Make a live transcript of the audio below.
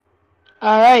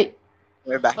All right.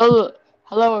 We're back.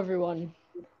 Hello, everyone.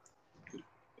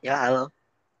 Yeah, hello.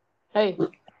 Hey.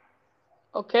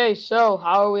 Okay, so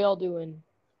how are we all doing?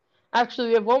 Actually,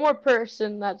 we have one more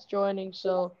person that's joining,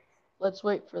 so let's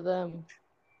wait for them.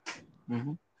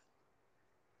 Mm-hmm.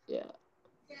 Yeah.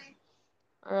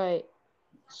 All right.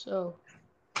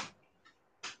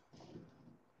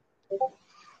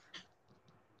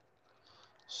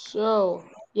 So,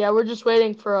 yeah, we're just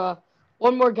waiting for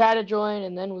one more guy to join,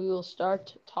 and then we will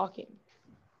start talking.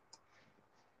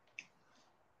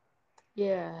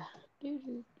 Yeah.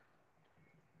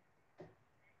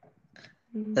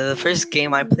 The first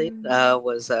game I played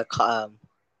was Call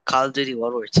of Duty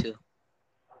World War II.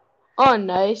 Oh,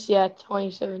 nice. Yeah,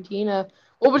 2017.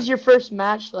 What was your first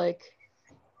match like?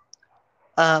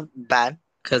 Bad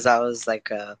because I was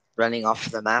running off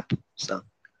the map. So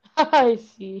I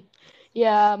see.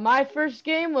 Yeah, my first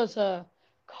game was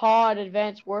COD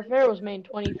Advanced Warfare. It was made in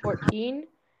 2014,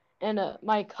 and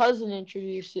my cousin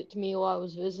introduced it to me while I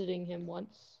was visiting him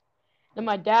once. Then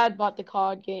my dad bought the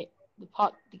COD game,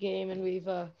 the game,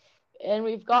 and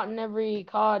we've gotten every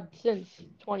COD since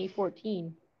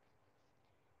 2014.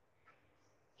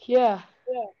 Yeah,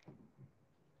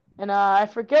 and I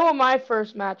forget what my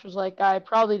first match was like. I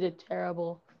probably did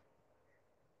terrible.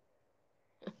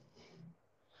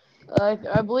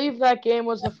 I believe that game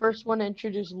was the first one to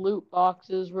introduce loot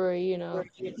boxes where,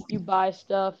 you buy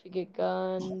stuff, you get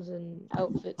guns and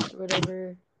outfits or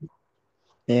whatever.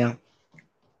 yeah.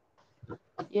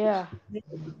 Yeah.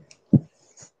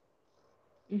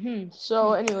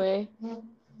 So anyway,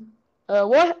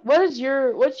 what's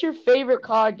your favorite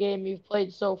COD game you've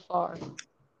played so far?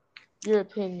 Your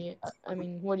opinion. I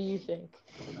mean, what do you think?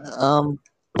 Um,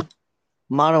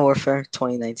 Modern Warfare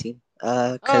 2019.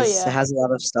 Oh Because it yeah. has a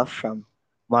lot of stuff from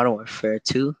Modern Warfare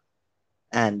 2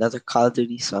 and other Call of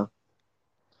Duty. So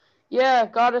Yeah,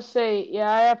 gotta say,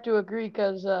 yeah, I have to agree,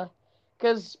 cause,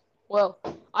 well,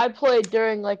 I played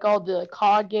during like all the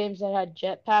COD games that had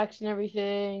jetpacks and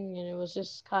everything, and it was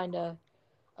just kind of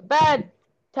a bad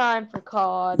time for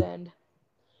COD. And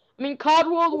I mean, COD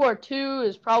World War II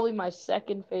is probably my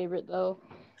second favorite though,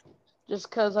 just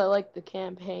cause I like the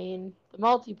campaign. The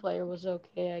multiplayer was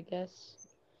okay, I guess.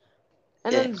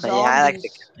 And yeah, then yeah, I like the zombies,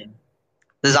 campaign.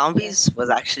 The yeah, zombies was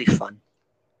actually fun.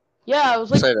 yeah,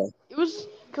 Sort of. it was,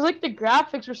 cause like the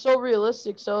graphics were so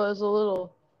realistic, so it was a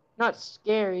little not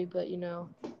scary, but Yeah.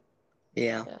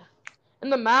 yeah.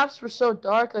 And the maps were so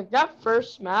dark. Like that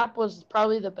first map was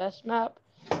probably the best map.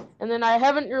 And then I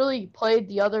haven't really played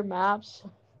the other maps.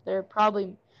 They're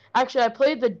probably actually I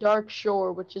played the Dark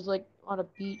Shore, which is like on a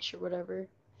beach or whatever.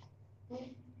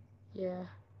 Yeah.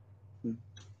 Hmm.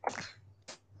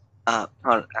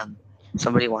 Hold on.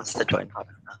 Somebody wants to join. Hold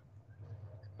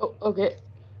Oh, okay.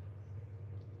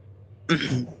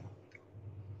 on.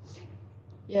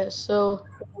 Yeah. So,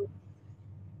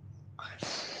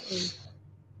 If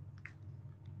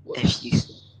you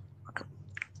whoops.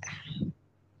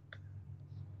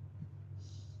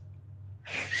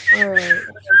 All right.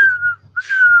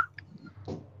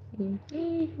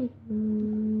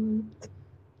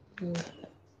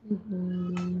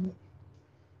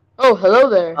 Oh, hello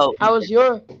there. oh, How was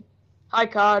your Hi,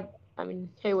 Cod? I mean,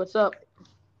 hey, what's up?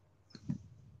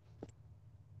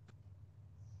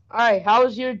 All right. How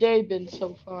has your day been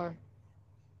so far,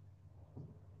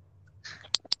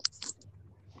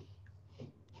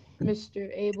 Mr.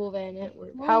 Able Van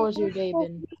Antwerp? How has your day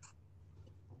been?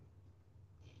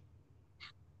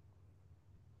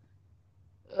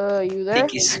 You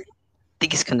think there?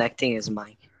 he's connecting his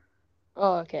mic.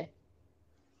 Oh, okay.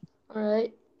 All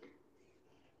right.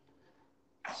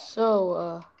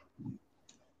 So,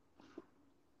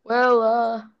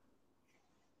 well,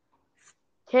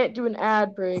 can't do an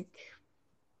ad break.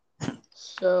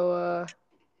 So,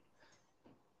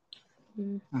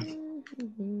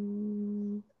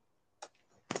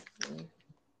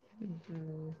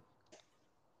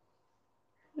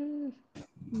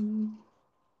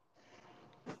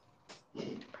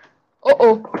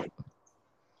 oh.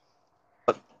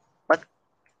 What?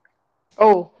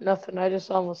 Oh, nothing. I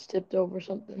just almost tipped over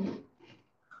something.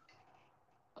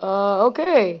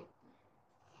 Okay.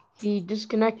 He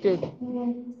disconnected.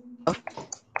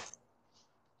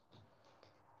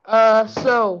 Oh,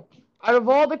 So, out of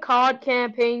all the COD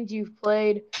campaigns you've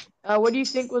played, what do you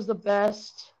think was the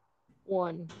best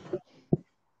one?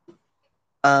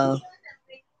 uh,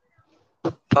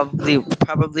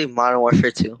 probably Modern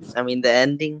Warfare 2. I mean, the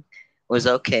ending was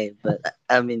okay, but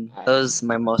I mean, that I was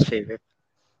my most favorite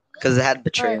because it had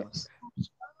All right. betrayals.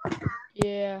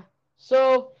 Yeah.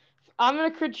 So I'm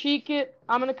gonna critique it.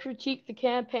 I'm gonna critique the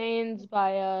campaigns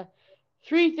by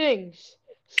three things: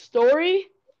 story,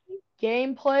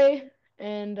 gameplay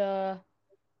and uh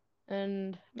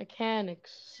and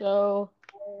mechanics. So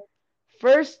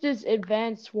first is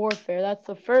Advanced Warfare. That's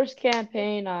the first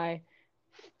campaign I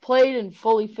played and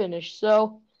fully finished.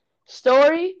 So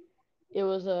story, it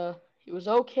was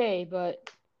okay, but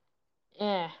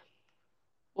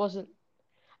wasn't.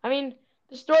 I mean,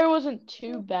 the story wasn't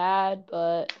too bad,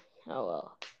 but oh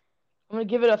well. I'm gonna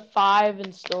give it a 5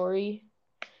 in story.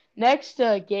 Next,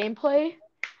 gameplay.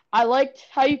 I liked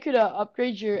how you could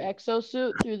upgrade your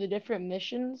exosuit through the different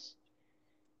missions,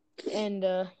 and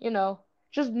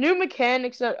just new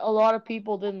mechanics that a lot of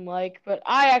people didn't like, but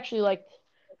I actually liked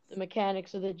the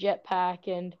mechanics of the jetpack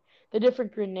and the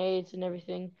different grenades and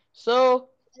everything. So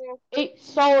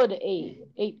solid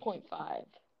 8.5,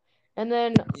 and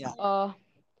then Yeah. uh,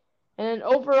 and then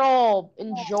overall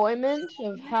enjoyment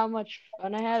of how much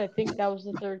fun I had. I think that was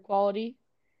the third quality.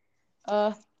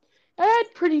 Uh, I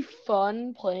had pretty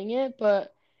fun playing it,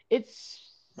 but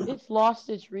it's lost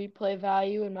its replay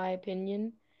value in my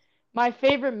opinion. My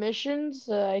favorite missions,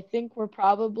 I think, were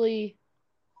probably.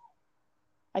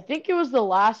 I think it was the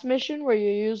last mission where you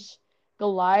use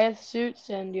Goliath suits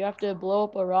and you have to blow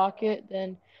up a rocket,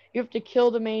 then you have to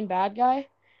kill the main bad guy.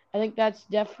 I think that's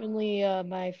definitely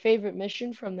my favorite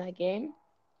mission from that game.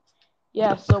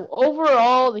 Yeah, so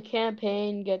overall, the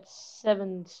campaign gets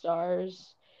 7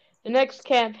 stars. The next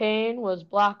campaign was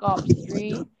Black Ops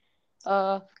 3.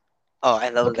 Uh, Oh, I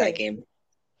love that okay, game.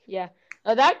 yeah.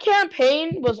 That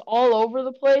campaign was all over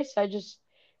the place. I just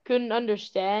couldn't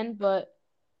understand, but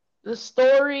the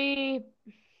story,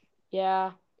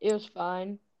 yeah, it was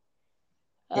fine.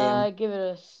 Yeah. Give it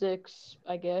a 6,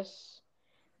 I guess.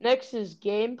 Next is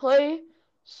gameplay.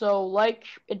 So, like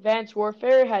Advanced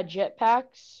Warfare had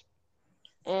jetpacks,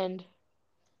 and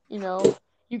you know,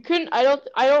 you couldn't. I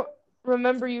don't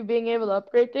remember you being able to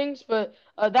upgrade things, but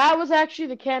that was actually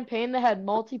the campaign that had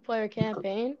multiplayer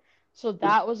campaign. So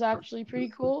that was actually pretty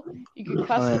cool. You could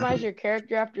Oh yeah. customize your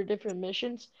character after different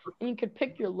missions, and you could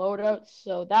pick your loadouts.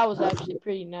 So that was actually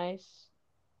pretty nice.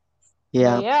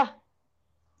 And Yeah. yeah,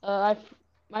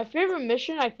 my favorite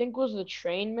mission I think was the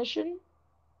train mission.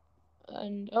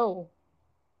 And oh,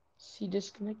 he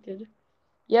disconnected.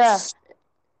 Yeah,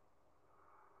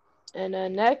 and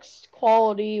next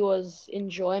quality was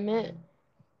enjoyment.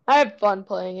 I had fun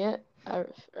playing it. I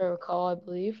recall, I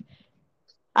believe.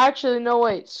 Actually, no,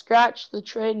 wait. Scratch the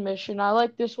trade mission. I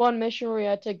like this one mission where you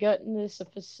had to get in this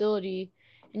facility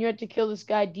and you had to kill this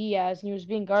guy Diaz and he was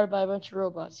being guarded by a bunch of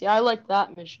robots. Yeah, I like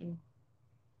that mission.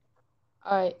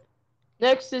 Alright.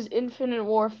 Next is Infinite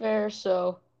Warfare.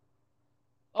 So,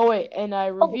 oh wait, and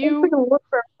Oh, Infinite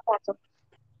Warfare is awesome.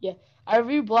 yeah, I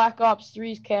review Black Ops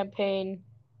 3's campaign.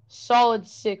 Solid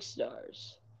 6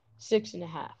 stars.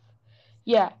 6.5.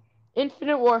 Yeah,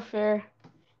 Infinite Warfare.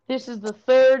 This is the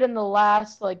third and the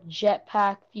last like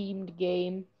jetpack themed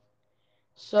game.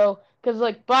 So, because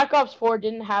like Black Ops 4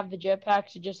 didn't have the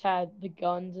jetpacks, it just had the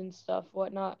guns and stuff,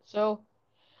 whatnot. So,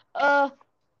 uh,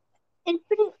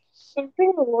 Infinite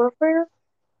Infinite Warfare.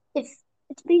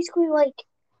 It's basically like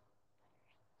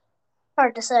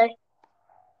hard to say.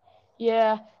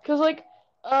 yeah, because like,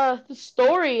 the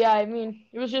story, I mean,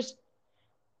 it was just,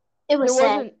 It there was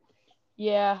sad. wasn't,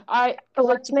 yeah, The because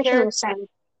like the last mission character, was sad.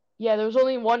 yeah, there was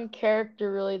only one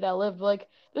character really that lived. Like,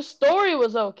 the story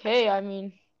was okay. I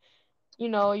mean,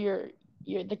 you're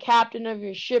the captain of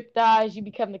your ship dies, you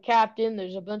become the captain.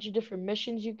 There's a bunch of different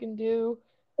missions you can do,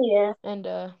 Yeah. and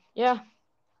yeah,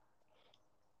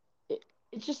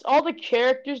 it's just all the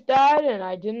characters died, and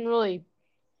I didn't really.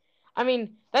 I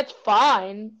mean, that's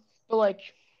fine, but like,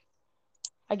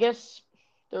 I guess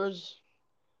there was.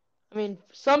 I mean,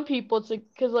 for some people it's like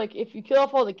because like if you kill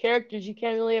off all the characters, you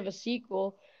can't really have a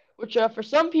sequel, which for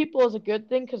some people is a good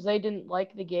thing because they didn't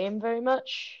like the game very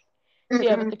much. So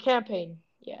yeah, but Mm-mm. the campaign,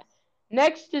 yeah.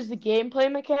 Next is the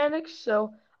gameplay mechanics.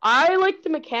 So I like the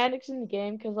mechanics in the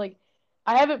game because like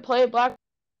I haven't played Black, but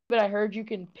I heard you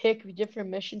can pick different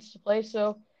missions to play.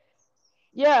 So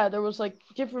yeah, there was like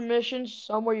different missions.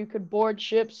 Some where you could board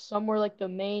ships, some were like the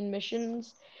main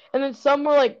missions, and then some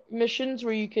were like missions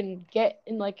where you can get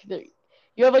in like the.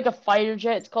 You have like a fighter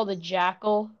jet. It's called a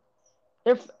Jackal.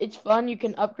 It's fun. You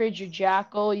can upgrade your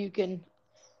Jackal. You can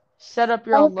set up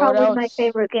your That was own probably my loadouts.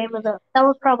 favorite game of the. That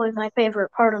was probably my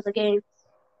favorite part of the game.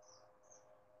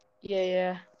 Yeah,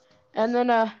 yeah. And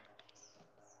then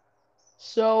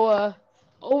so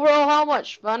overall, how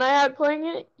much fun I had playing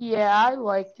it? Yeah, I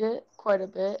liked it quite a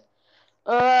bit.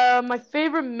 My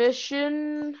favorite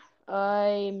mission,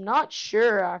 I'm not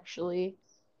sure actually.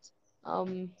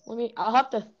 I'll have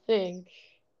to think.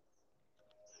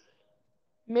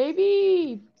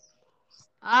 Maybe,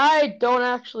 I don't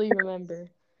actually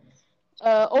remember.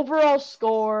 Overall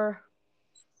score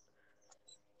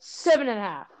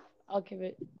 7.5. I'll give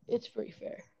it. It's pretty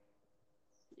fair.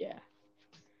 Yeah.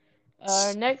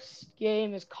 Next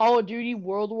game is Call of Duty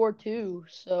World War II.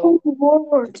 Oh, So, World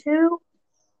War II.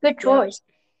 Good yep. choice.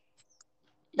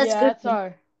 That's a Yeah, good that's one.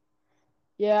 our.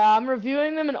 Yeah, I'm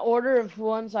reviewing them in order of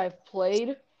ones I've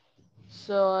played.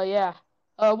 So, yeah.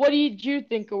 What did you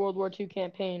think of World War II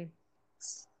campaign?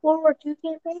 World War II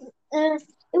campaign.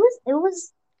 It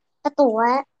was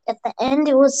at the end.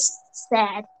 It was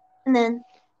sad, and then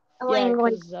I Yeah,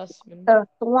 like cause Zussman. the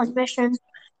one mission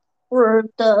where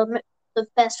the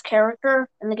best character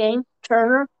in the game,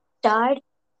 Turner, died.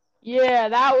 Yeah,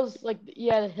 that was like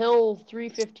yeah, Hill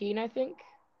 315, I think.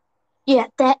 Yeah,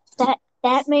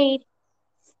 that made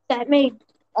that made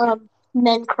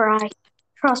men cry.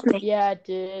 Trust me. Yeah, it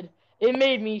did. It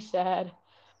made me sad.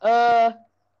 Uh,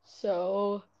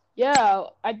 so yeah,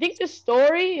 I think the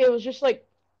story it was just like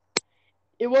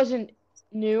it wasn't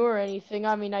new or anything.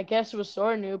 I mean, I guess it was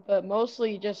sort of new, but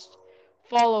mostly just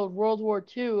followed World War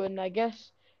II, and I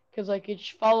guess because like it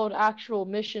followed actual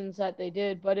missions that they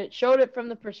did, but it showed it from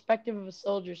the perspective of a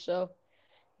soldier. So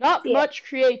not Yeah, much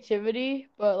creativity,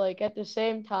 but like at the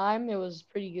same time, it was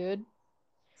pretty good.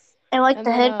 I like And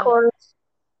the then headquarters.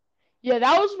 yeah,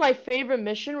 that was my favorite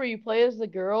mission where you play as the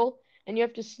girl and you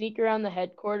have to sneak around the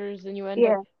headquarters and you end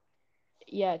up Yeah,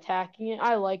 yeah attacking it.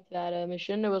 I liked that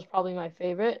mission. It was probably my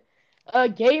favorite.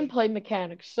 Gameplay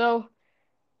mechanics. So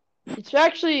it's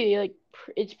actually like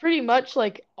it's pretty much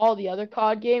like all the other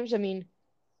COD games. I mean,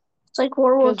 it's like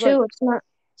World War cause like Two. It's not.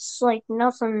 It's like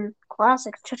nothing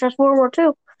classic. It's just World War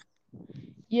Two.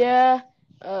 yeah,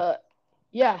 uh,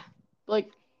 yeah, like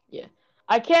yeah.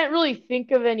 I can't really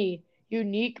think of any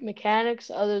unique mechanics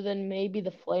other than maybe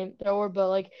the flamethrower, but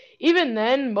like even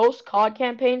then, most COD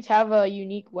campaigns have a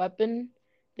unique weapon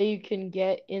that you can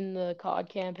get in the COD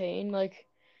campaign. Like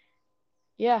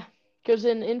yeah, because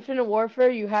in Infinite Warfare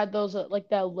you had those like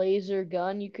that laser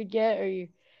gun you could get, or you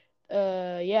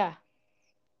yeah,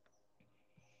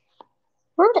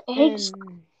 Where the eggs?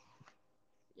 and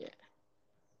yeah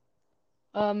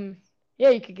yeah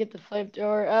you could get the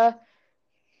flamethrower.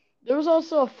 There was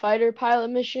also a fighter pilot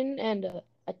mission and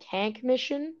a tank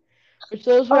mission, which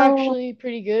those were Oh, actually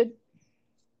pretty good.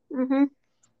 mhm.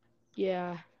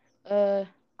 Yeah. Uh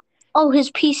Oh,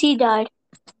 his PC died.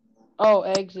 oh,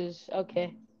 eggs is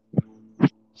okay.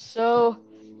 So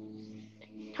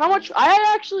how much I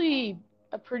had actually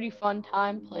a pretty fun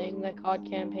time playing the COD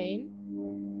campaign.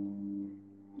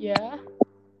 Yeah.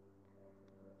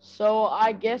 So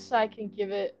I guess I can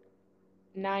give it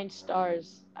 9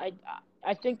 stars.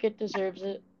 I think it deserves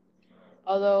it.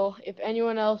 Although if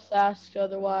anyone else asks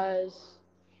otherwise,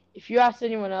 if you ask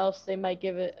anyone else, they might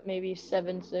give it maybe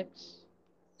 7.6.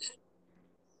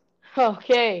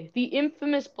 Okay, the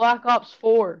infamous Black Ops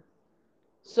 4.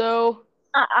 So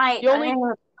I the I I, only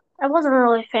I wasn't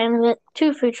really a fan of it.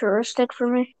 Too futuristic for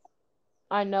me.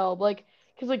 I know, like,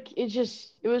 cause like it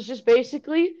was just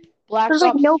basically Black There's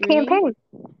like Ops no 3. campaign.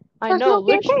 I There's know, no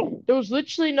campaign. there was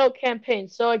literally no campaign.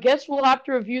 So I guess we'll have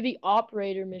to review the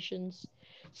operator missions.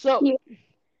 So Yeah,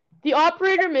 the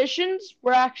operator missions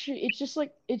were actually it's just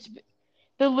like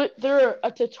they're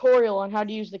a tutorial on how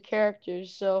to use the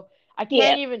characters. So I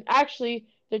yeah. can't even actually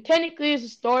there technically is a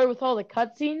story with all the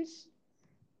cutscenes,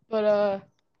 but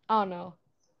I don't know.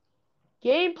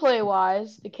 Gameplay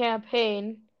wise, the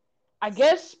campaign, I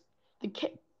guess the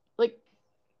like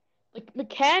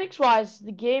mechanics wise,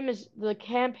 the game is the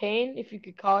campaign, if you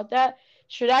could call it that,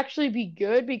 should actually be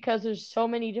good because there's so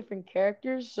many different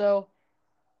characters. So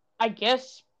I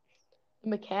guess the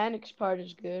mechanics part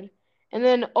is good. And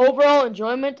then overall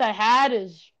enjoyment I had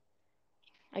is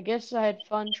I guess I had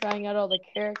fun trying out all the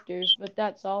characters, but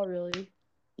that's all really.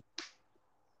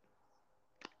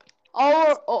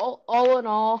 All in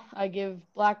all, I give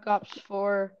Black Ops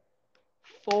 4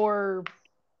 four,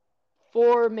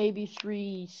 four maybe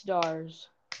 3 stars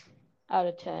out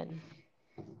of 10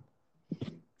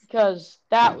 because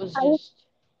that was I would just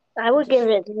I would give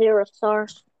it 0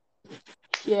 stars.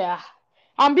 yeah.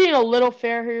 I'm being a little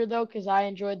fair here though because I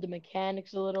enjoyed the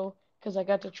mechanics a little because I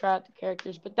got to try out the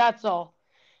characters, but that's all.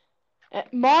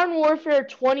 Modern Warfare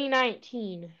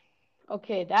 2019.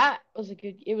 Okay, that was a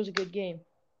good. It was a good game.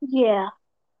 Yeah,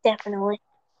 definitely.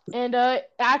 And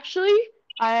actually,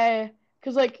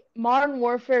 cause like Modern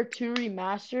Warfare 2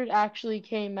 Remastered actually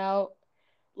came out.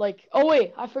 Like, oh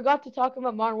wait, I forgot to talk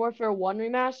about Modern Warfare 1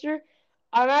 Remaster.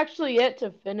 I'm actually yet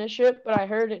to finish it, but I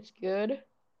heard it's good.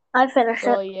 I finished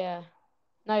So it. yeah,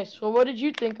 nice. Well, what did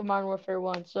you think of Modern Warfare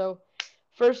 1? So,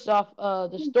 first off,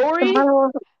 the The story. Modern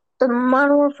Warfare, the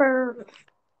Modern Warfare.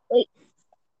 Wait,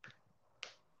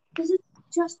 is it?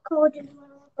 just Call of Duty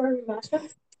Modern Warfare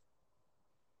Remastered?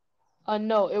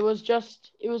 No, it was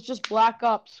just Black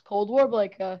Ops Cold War, but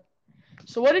like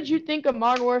so what did you think of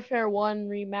Modern Warfare 1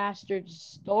 remastered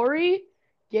story,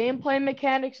 gameplay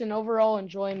mechanics, and overall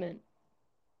enjoyment?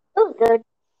 It was good.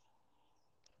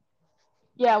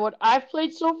 Yeah, what I've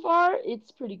played so far,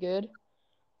 it's pretty good.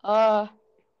 Uh,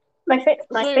 My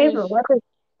so favorite anyways, weapon.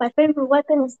 My favorite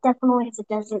weapon is definitely the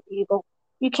Desert Eagle.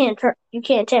 You can't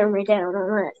tear me down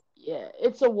on that. yeah,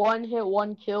 it's a one hit,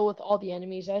 one kill with all the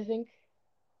enemies, I think.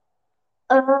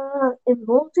 In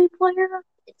multiplayer,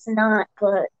 it's not,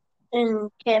 but in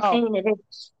Oh, campaign, it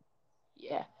is.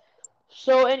 yeah.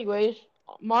 So anyways,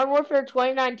 Modern Warfare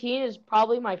 2019 is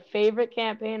probably my favorite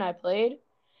campaign I played.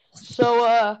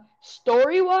 So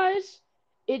story-wise,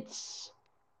 it's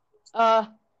uh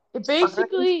it Fine.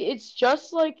 basically it's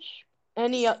just like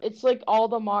it's like all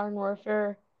the Modern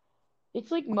Warfare.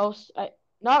 It's like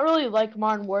not really like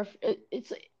Modern Warfare.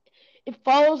 It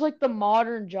follows like the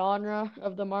modern genre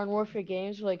of the Modern Warfare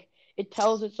games. Like it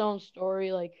tells its own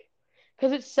story, like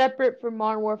because it's separate from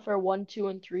Modern Warfare 1, 2,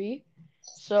 and 3.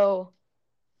 So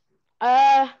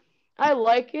uh, I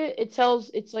like it.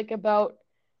 It's like about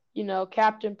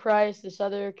Captain Price, this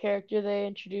other character they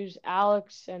introduce,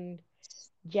 Alex and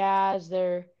Jazz.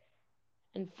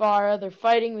 And Farah. They're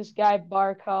fighting this guy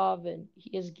Barkov, and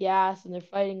he is gas, and they're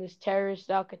fighting this terrorist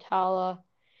Alcatala.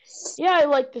 Yeah, I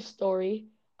like the story.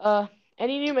 Uh,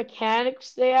 any new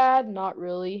mechanics they add? Not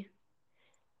really.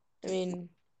 I mean,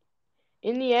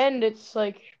 in the end, it's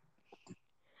like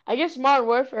I guess Modern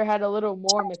Warfare had a little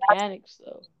more mechanics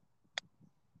though.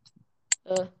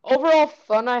 Overall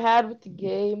fun I had with the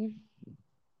game.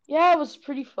 Yeah, it was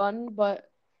pretty fun, but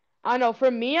I don't know. For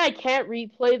me, I can't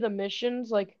replay the missions.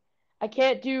 Like, I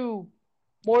can't do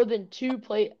more than two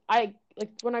play. I like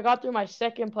when I got through my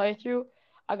second playthrough,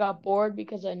 I got bored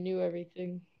because I knew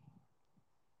everything.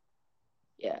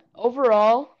 Yeah.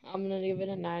 Overall, I'm gonna give it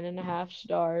a 9.5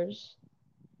 stars.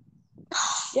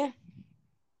 Yeah.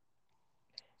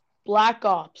 Black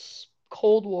Ops,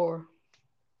 Cold War.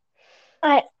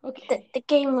 I Okay. the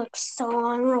game looks so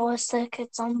unrealistic.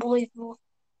 It's unbelievable.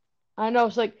 I know.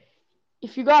 It's like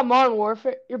if you got Modern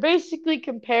Warfare, You're basically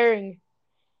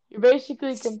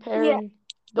Yeah, comparing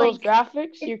those like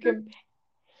graphics. if you're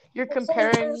You're if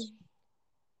someone comparing. says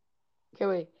Okay,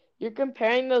 wait. You're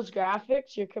comparing those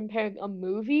graphics. You're comparing a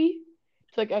movie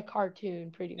to like a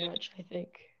cartoon, pretty much. I think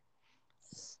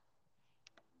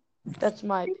that's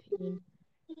my opinion.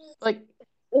 Like,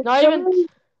 if not even someone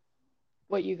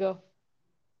what you go.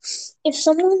 if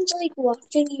someone's like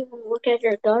watching you look at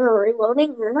your gun or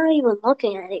reloading, you're not even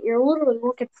looking at it. You're literally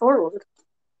looking forward.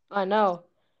 I know.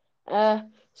 Uh,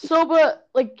 but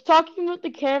like talking about the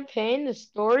campaign, the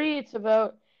story, it's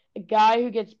about a guy who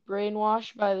gets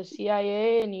brainwashed by the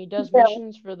CIA and he does Yeah,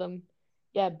 missions for them.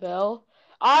 Yeah, Bill.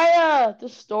 The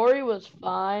story was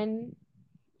fine.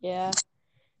 Yeah.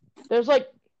 There's like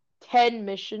 10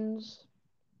 missions.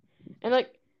 And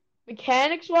like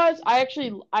mechanics wise, I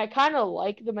kind of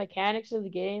like the mechanics of the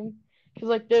game cuz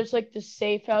like there's like the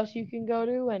safe house you can go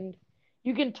to and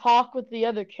you can talk with the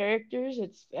other characters.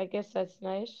 I guess that's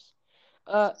nice.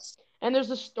 Uh, and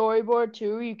there's a storyboard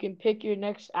too. You can pick your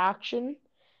next action,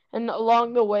 and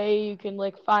along the way you can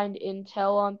like find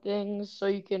intel on things. So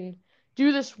you can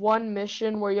do this one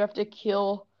mission where you have to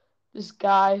kill this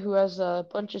guy who has a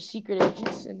bunch of secret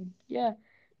agents, and yeah,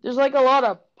 there's like a lot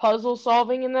of puzzle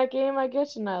solving in that game, I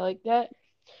guess, and I like that.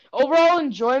 Overall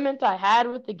enjoyment I had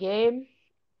with the game,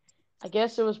 I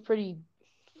guess it was pretty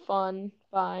fun,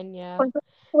 fine, yeah. what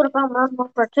what about Modern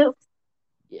Warfare 2?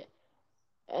 Yeah.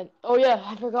 And oh yeah,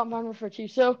 I forgot Modern Warfare 2.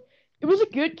 So it was a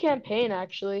good campaign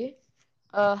actually.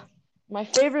 Uh, my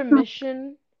favorite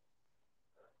mission.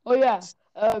 Oh yeah.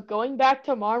 Going back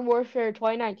to Modern Warfare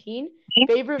 2019,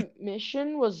 favorite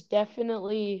mission was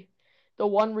definitely the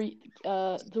one where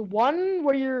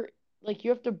you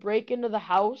have to break into the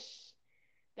house.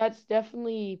 That's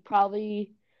definitely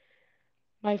probably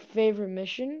my favorite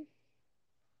mission.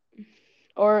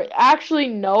 Or actually,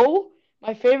 no.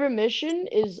 My favorite mission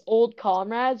is Old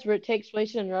Comrades, where it takes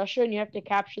place in Russia and you have to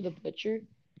capture the butcher.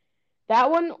 That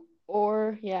one,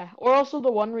 or yeah, or also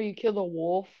the one where you kill the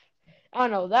wolf. I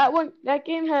don't know. That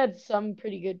game had some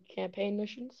pretty good campaign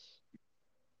missions.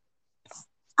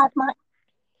 At my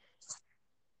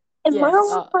in Yeah, Modern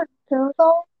Warfare 2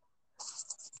 though,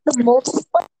 the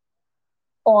multiplayer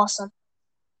awesome.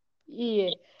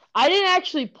 yeah. I didn't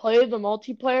actually play the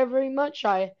multiplayer very much.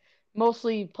 I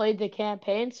mostly played the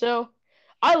campaign, so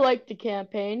I liked the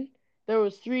campaign. There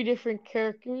was three different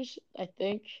characters, I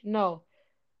think. No,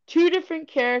 two different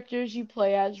characters you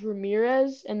play as,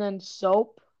 Ramirez and then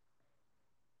Soap.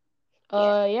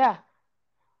 Yeah. Yeah.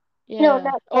 No, Yeah.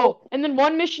 not Cold. Oh, and then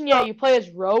one mission, yeah, No, you play as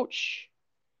Roach.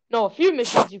 No, a few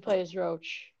missions you play as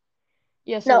Roach.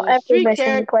 Yeah, so no, there's every three mission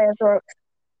you characters. play as Roach.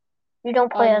 You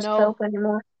don't play as No. Cope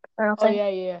anymore. I don't Oh think. yeah,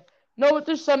 yeah. No, but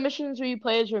there's some missions where you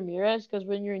play as Ramirez because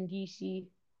when you're in DC,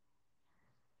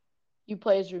 you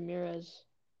play as Ramirez.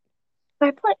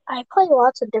 I play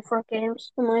lots of different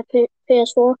games on my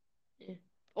PS4. Yeah.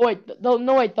 Oh wait,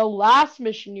 no wait, the last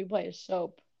mission you play is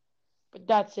Soap, but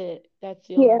that's it. That's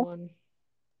the only Yeah, one.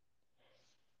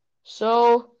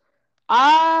 So,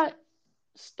 I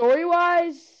story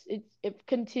wise, it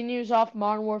continues off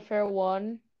Modern Warfare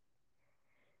 1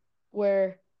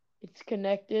 where it's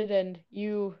connected and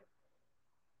you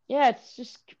yeah, it's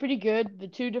just pretty good. The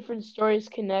two different stories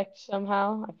connect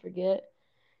somehow. I forget.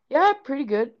 Yeah, pretty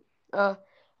good. Uh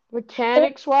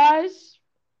mechanics wise,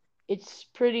 it's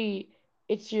pretty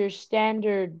it's your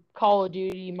standard Call of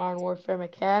Duty Modern Warfare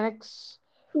mechanics,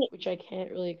 yeah. which I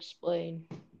can't really explain.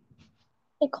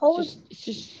 They It's call it just it's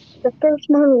just the first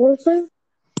Modern Warfare.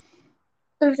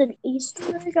 There's an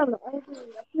Easter egg on the Able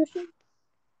Antwerp mission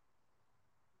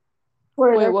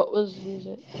where wait, they're what was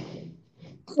it?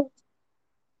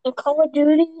 in Call of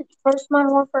Duty First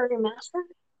Modern Warfare Remastered,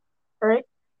 right?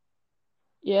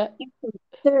 Yeah.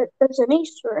 There's an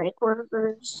Easter egg where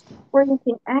you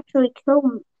can actually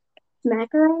kill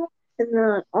Makarov in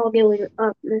the All Gateway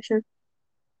Up mission.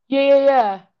 Yeah, yeah,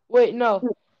 yeah. Wait, no.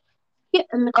 Yeah,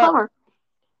 in the Uh car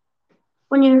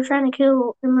when you're trying to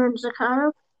kill Imran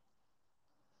Zakharov.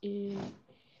 yeah,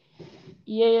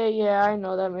 yeah, yeah, I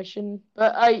know that mission.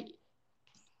 But I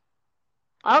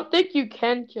don't think you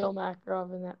can kill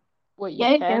Makarov in that. Wait, you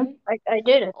Yeah, you can. can? I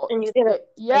did it, Oh, and you get it.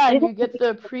 I yeah, and did you it. get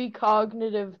the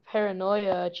precognitive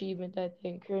paranoia achievement, I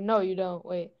think. Or no, you don't.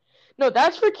 Wait. No,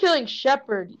 that's for killing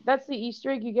Shepard. That's the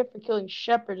Easter egg you get for killing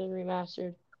Shepard in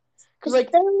Remastered. Cause Is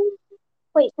like, there?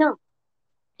 Wait, no.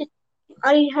 It,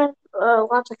 I have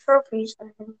lots of trophies.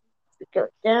 And we go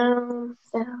down,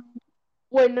 down.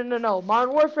 wait, no, no, no.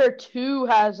 Modern Warfare 2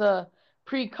 has a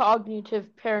precognitive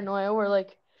paranoia where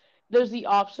like there's the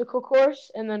obstacle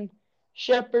course, and then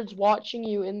Shepard's watching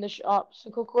you in the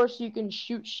obstacle course. So you can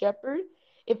shoot Shepard.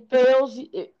 It fails.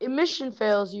 Mission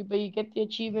fails you, but you get the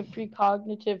achievement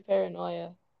precognitive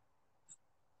paranoia.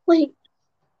 Wait,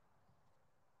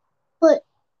 but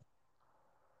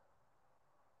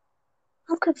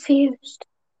I'm confused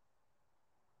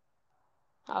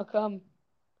How come?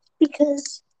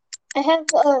 because I have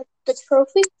the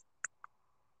trophy.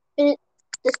 And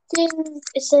the thing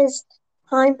it says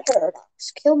time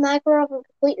paradox. Kill Makarov and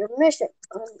complete your mission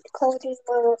on Call of Duty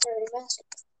Modern Warfare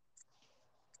Remastered.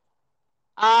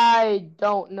 I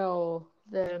don't know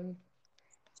then.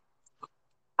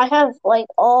 I have like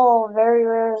all very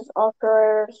rares,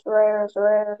 ultra rares,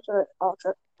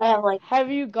 ultra. I have like Have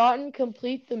you gotten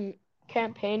complete the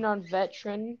campaign on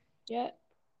Veteran yet?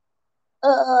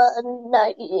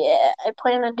 not yet. I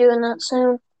plan on doing that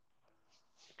soon.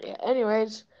 Yeah.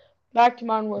 Anyways, back to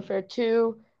Modern Warfare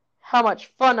 2. How much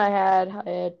fun I had. I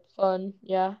had fun.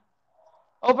 Yeah.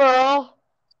 Overall,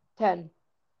 10.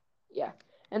 Yeah.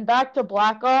 And back to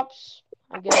Black Ops.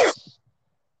 I guess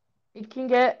it can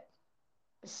get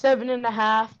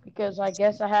 7.5 because I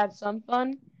guess I had some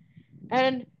fun.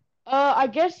 And I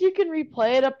guess you can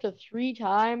replay it up to 3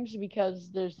 times because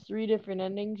there's 3 different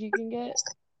endings you can get.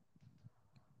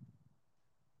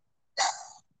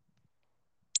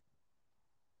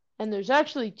 And there's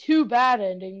actually 2 bad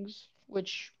endings,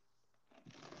 which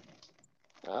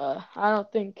I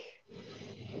don't think.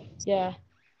 Yeah,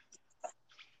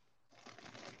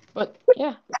 but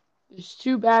yeah, there's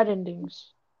 2 bad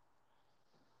endings.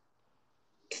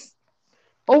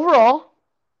 Overall,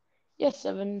 yeah,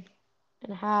 7.5.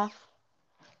 I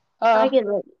Uh, give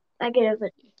it. I give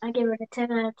it. I give it a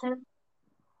 10 out of 10.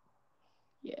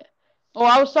 yeah. Oh,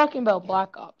 I was talking about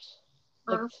Black Ops,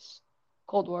 like Uh,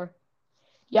 Cold War.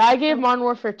 Yeah, I gave uh, Modern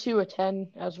Warfare 2 a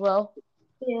 10 as well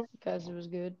yeah. because it was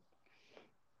good.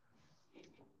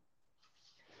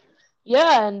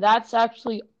 Yeah, and that's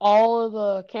actually all of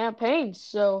the campaigns.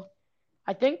 So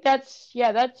I think that's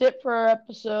it for our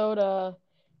episode.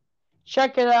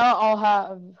 Check it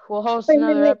out. We'll host Wait, wait,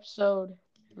 another wait. episode.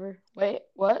 Wait,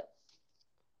 what?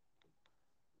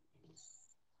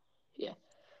 Yeah, I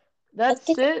that's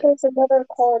think it. there's another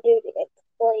Call of Duty I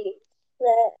played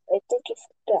that I think you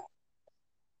forgot.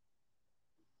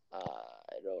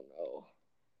 I don't know.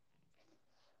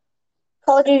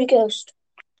 Call of Duty Ghost.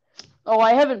 Oh,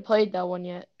 I haven't played that one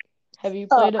yet. Have you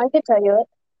Oh, played I it? can tell you it.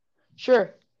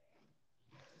 Sure.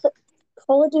 So,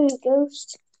 Call of Duty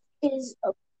Ghost is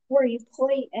where you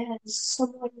play as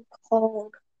someone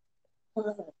called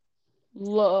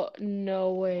uh,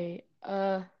 No way.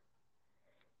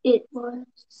 It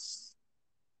was.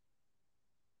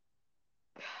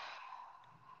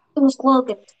 It was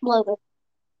Logan. Logan.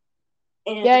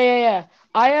 Yeah, And yeah, yeah.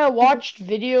 I watched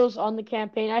videos on the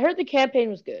campaign. I heard the campaign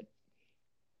was good.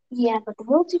 yeah, but the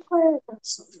multiplayer,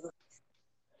 that's so good.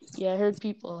 Yeah, I heard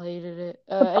people hated it.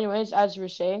 Anyways, as you were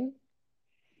saying,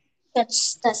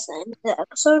 That's the end of the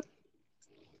episode.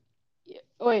 yeah,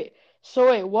 wait. So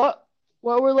wait, what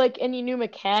were like any new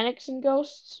mechanics in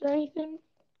Ghosts or anything?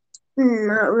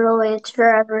 Not really. It's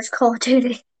your average Call of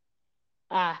Duty.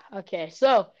 Ah, okay.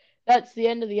 So that's the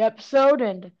end of the episode,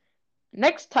 and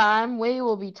next time we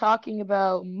will be talking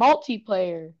about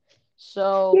multiplayer.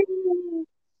 So Yay.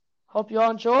 hope you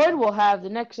all enjoyed. We'll have the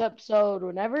next episode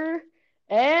whenever,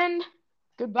 and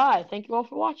goodbye. Thank you all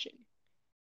for watching.